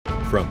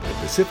From the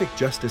Pacific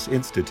Justice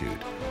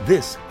Institute,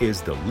 this is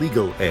The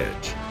Legal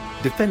Edge,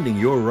 defending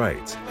your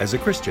rights as a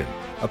Christian,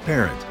 a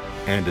parent,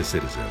 and a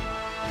citizen.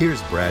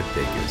 Here's Brad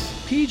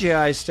Dacus.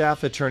 PJI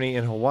staff attorney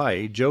in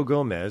Hawaii, Joe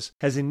Gomez,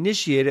 has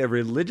initiated a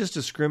religious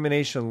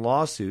discrimination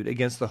lawsuit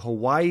against the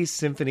Hawaii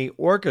Symphony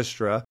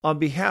Orchestra on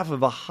behalf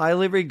of a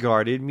highly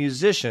regarded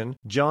musician,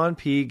 John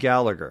P.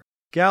 Gallagher.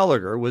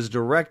 Gallagher was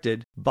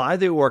directed by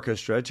the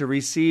orchestra to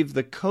receive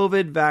the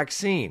COVID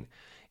vaccine.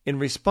 In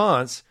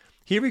response,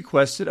 he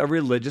requested a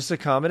religious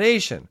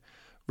accommodation.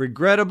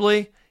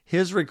 Regrettably,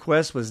 his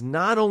request was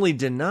not only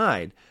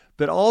denied,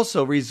 but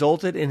also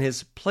resulted in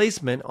his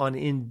placement on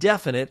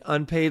indefinite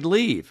unpaid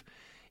leave.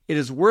 It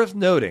is worth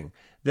noting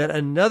that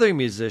another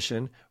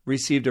musician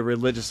received a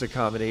religious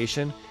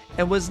accommodation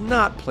and was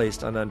not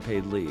placed on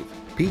unpaid leave.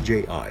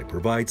 PJI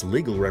provides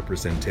legal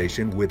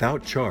representation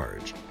without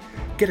charge.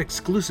 Get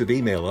exclusive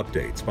email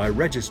updates by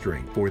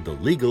registering for The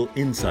Legal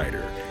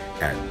Insider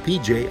at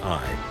pji.org.